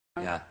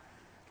Yeah.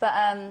 But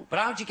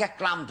how do you get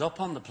glammed up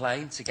on the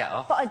plane to get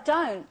off? But I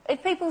don't.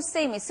 If people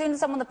see me, as soon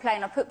as I'm on the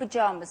plane, I put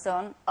pyjamas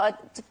on. I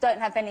don't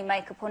have any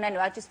makeup on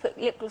anyway. I just put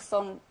lip gloss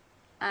on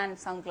and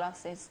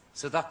sunglasses.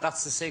 So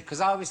that's the secret.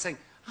 Because I always think,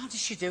 how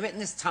does she do it in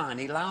this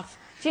tiny laugh?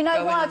 Do you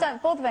know why I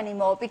don't bother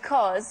anymore?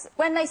 Because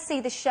when they see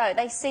the show,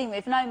 they see me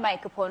with no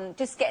makeup on,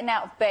 just getting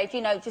out of bed,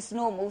 you know, just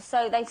normal.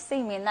 So they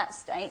see me in that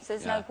state, so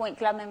there's no point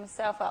glamming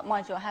myself up.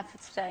 Mind you, I have for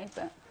today,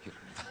 but...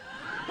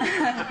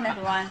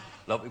 Never mind.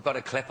 Look, we've got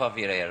a clip of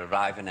you here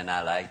arriving in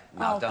LA.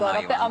 Now, I don't know how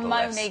you handle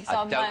this. I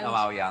don't know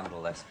how you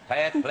handle this.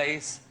 Pay it,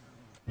 please.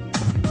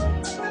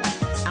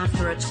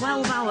 After a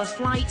 12-hour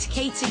flight,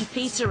 Katie,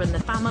 Peter and the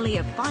family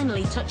have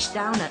finally touched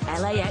down at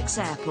LAX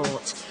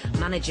airport.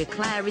 Manager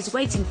Claire is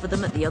waiting for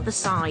them at the other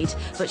side,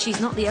 but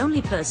she's not the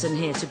only person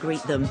here to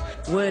greet them.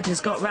 Word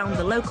has got round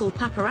the local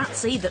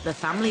paparazzi that the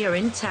family are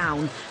in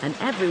town, and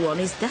everyone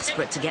is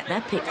desperate to get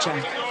their picture.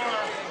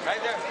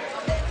 Right there.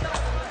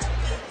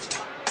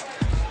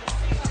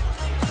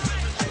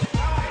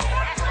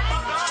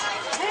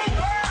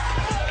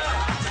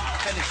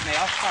 Finish me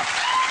off,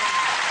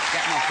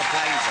 getting off the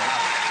plane.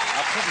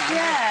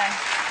 Yeah.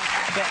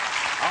 But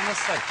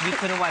honestly, you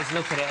could always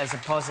look at it as a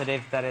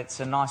positive, that it's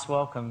a nice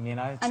welcome, you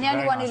know. And the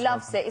only one who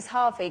loves it is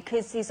Harvey,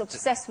 because he's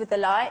obsessed with the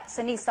lights,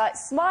 and he's like,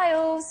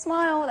 smile,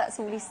 smile, that's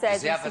all he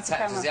says.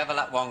 Does he ever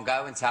let one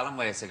go and tell him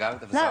where to go?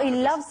 No, he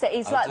loves it.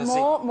 He's like,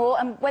 more,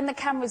 and when the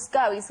cameras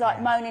go, he's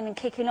like moaning and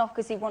kicking off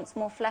because he wants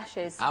more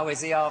flashes. How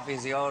is he, Harvey?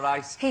 Is he all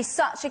right? He's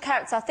such a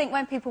character. I think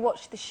when people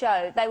watch the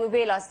show, they will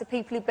realise the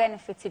people who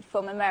benefited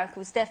from America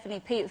was definitely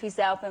Pete with his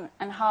album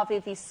and Harvey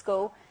with his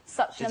school.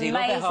 Such an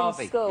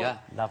amazing school. Yeah,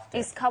 loved it.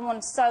 He's come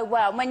on so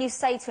well. And when you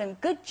say to him,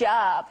 good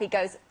job, he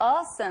goes,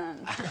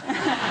 awesome.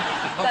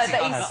 But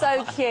he's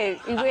so cute.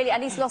 He really,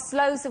 and he's lost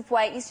loads of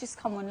weight. He's just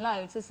come on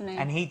loads, hasn't he?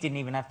 And he didn't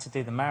even have to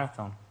do the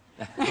marathon.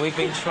 We've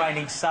been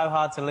training so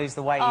hard to lose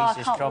the weight,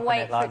 he's just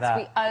dropping it like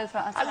that. I can't wait for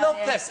it to be over. I love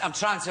this. I'm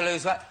trying to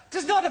lose weight.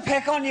 There's not a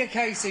pick on you,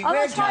 Casey. I'm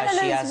not trying to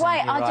lose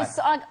weight.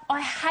 Right.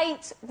 I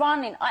hate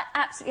running. I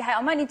absolutely hate it.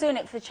 I'm only doing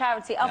it for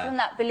charity. Other than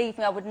that, believe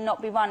me, I would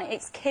not be running.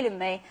 It's killing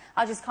me.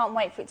 I just can't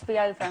wait for it to be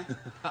over.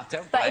 But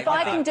if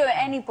I can do it,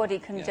 anybody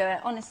can do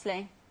it,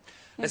 honestly.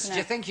 Listen, do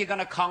you think you're going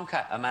to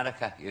conquer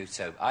America, you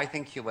two? I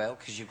think you will,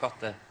 because you've got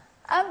the...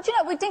 do you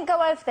know, we didn't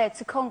go over there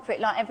to conquer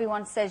it like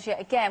everyone says yet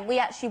again. We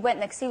actually went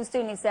there because he was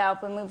doing his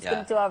album. We was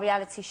going to do our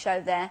reality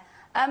show there.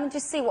 And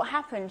just see what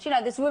happens. You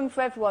know, there's room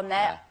for everyone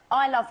there.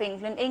 I love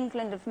England.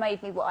 England have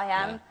made me what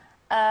I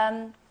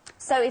am.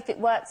 So if it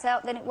works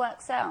out, then it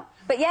works out.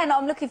 But yeah, no,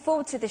 I'm looking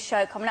forward to the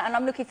show coming out, and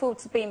I'm looking forward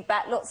to being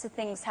back. Lots of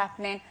things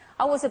happening.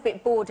 I was a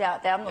bit bored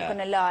out there, I'm not going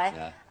to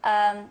lie.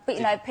 But,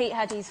 you know, Pete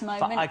had his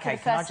moment for the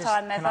first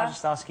time ever. Can I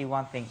just ask you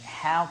one thing?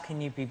 How can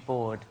you be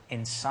bored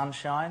in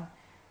sunshine?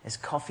 There's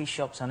coffee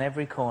shops on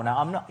every corner.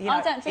 I'm not, you know,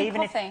 I don't drink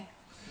coffee.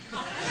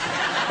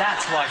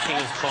 That's why she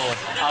was bored.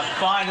 I've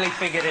finally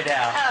figured it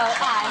out. Oh,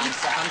 and?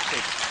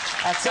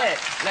 That's it.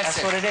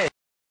 That's what it is.